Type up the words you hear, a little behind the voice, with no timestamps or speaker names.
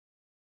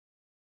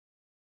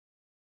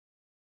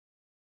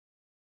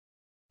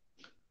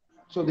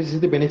So this is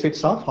the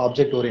benefits of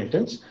object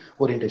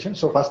orientation.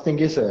 So first thing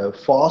is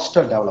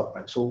faster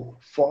development. So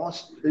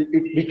fast,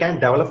 we can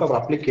develop our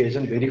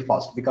application very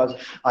fast because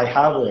I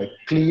have a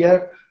clear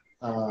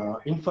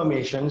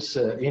informations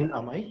in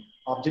my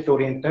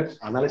object-oriented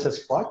analysis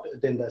part.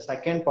 Then the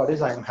second part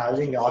is I'm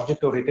having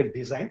object-oriented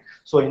design.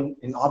 So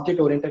in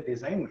object-oriented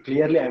design,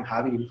 clearly I'm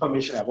having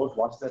information about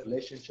what's the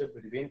relationship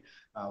between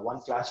one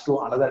class to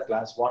another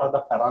class, what are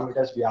the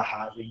parameters we are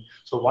having,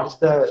 so what is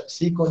the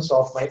sequence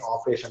of my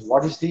operation,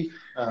 what is the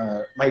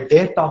my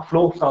data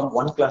flow from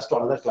one class to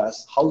another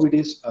class, how it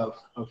is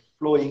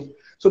flowing.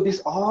 So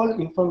these all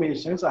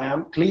informations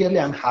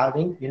I'm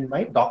having in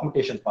my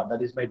documentation part,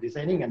 that is my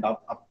designing and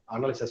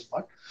analysis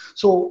part.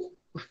 So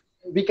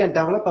we can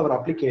develop our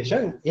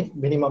application in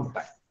minimum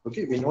time.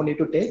 Okay, we don't need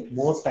to take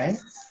more time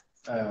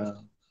uh,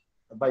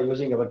 by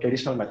using our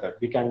traditional method.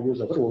 We can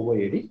use our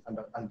OOAD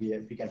and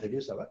we can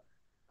reduce our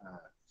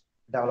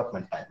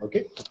development time.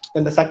 Okay,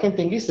 then the second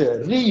thing is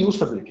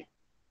reusability.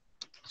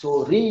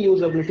 So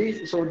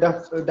reusability, so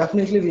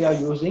definitely we are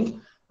using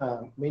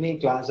many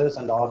classes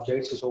and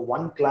objects. So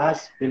one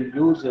class will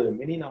use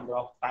many number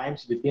of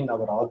times within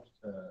our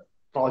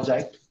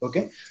project.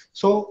 Okay,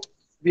 so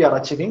we are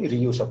achieving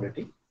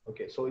reusability.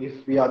 Okay, so if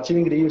we are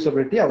achieving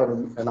reusability,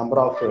 our number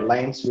of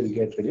lines will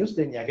get reduced.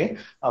 Then again,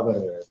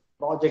 our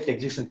project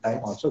execution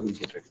time also will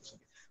get reduced.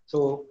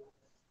 So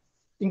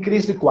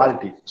increase the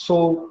quality. So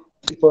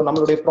இப்போ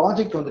நம்மளுடைய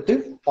project வந்துட்டு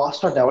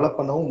ஃபாஸ்டா develop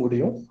பண்ணவும்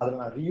முடியும், அதை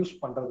நான் reuse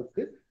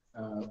பண்றதுக்கு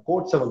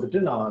கோட்ஸை வந்துட்டு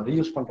நான்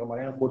ரீயூஸ் பண்ற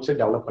மாதிரியான கோட்ஸை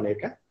டெவலப்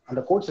பண்ணியிருக்கேன்.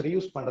 அந்த கோட்ஸ்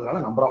ரீயூஸ்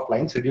பண்றதுனால நம்பர் ஆஃப்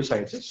லைன்ஸ் ரெடியூஸ்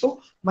ஆயிடுச்சு. So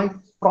my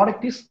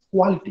product is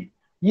quality.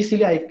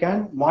 Easily I can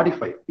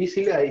modify,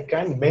 easily I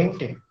can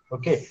maintain.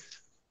 Okay,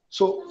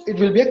 so it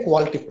will be a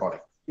quality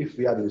product if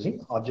we are using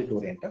object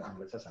oriented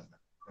analysis and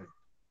right.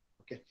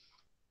 Okay,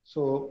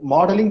 so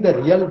modeling the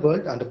real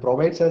world and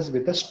provides us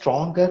with a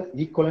stronger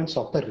equivalence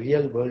of the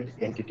real world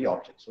entity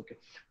objects. Okay,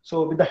 so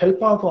with the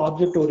help of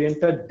object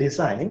oriented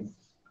design,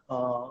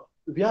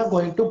 we are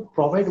going to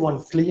provide one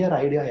clear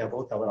idea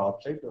about our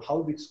object, how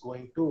it's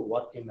going to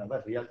work in our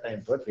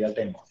real-time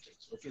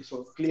objects. Okay, so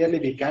clearly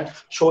we can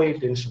show it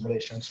in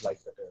simulations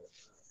like that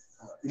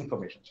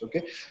information.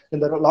 Okay,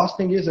 and the last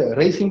thing is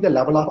raising the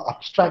level of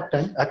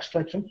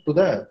abstraction to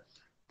the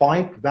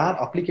point where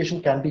application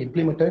can be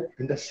implemented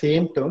in the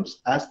same terms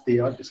as they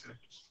are described.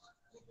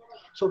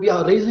 So we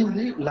are raising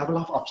the level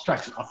of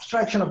abstraction.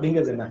 Abstraction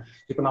அப்படிங்கிறது என்ன?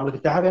 இப்போ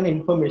நம்மளுக்கு தேவையான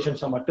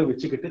இன்ஃபர்மேஷன்ஸை மட்டும்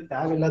வச்சுக்கிட்டு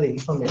தேவையில்லாத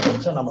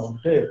இன்ஃபர்மேஷன்ஸை நம்ம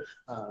வந்துட்டு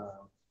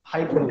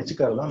ஹைட் பண்ணி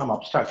வச்சுக்கிறது தான் நம்ம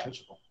அப்ஸ்ட்ராக்ஷன்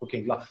சொல்லுவோம்.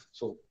 ஓகேங்களா?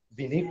 So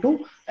we need to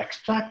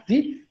extract the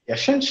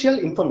essential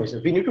information.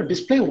 We need to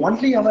display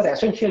only our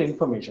essential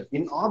information.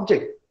 In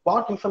object,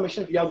 what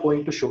information we are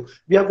going to show?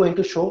 We are going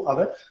to show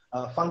our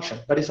function,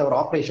 that is our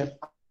operation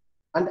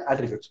and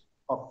attributes.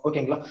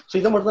 ஓகேங்களா? So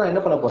இதை மட்டும் தான்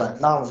என்ன பண்ண போறேன்,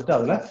 நான் வந்துட்டு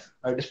அதுல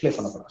டிஸ்பிளே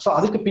பண்ண போறேன். ஸோ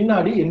அதுக்கு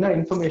பின்னாடி என்ன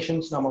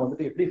இன்ஃபர்மேஷன்ஸ் நம்ம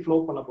வந்துட்டு எப்படி ஃப்ளோ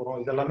பண்ண போறோம்,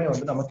 இதெல்லாமே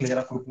வந்து நம்ம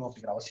கிளியரா கொடுக்கணும்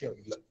அப்படிங்கிற அவசியம்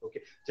இல்லை.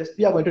 Okay, just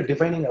we are going to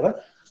defining our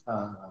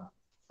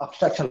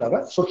abstraction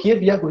level. So here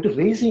we are going to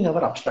raising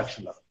our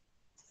abstraction level.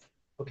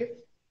 Okay,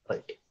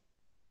 right.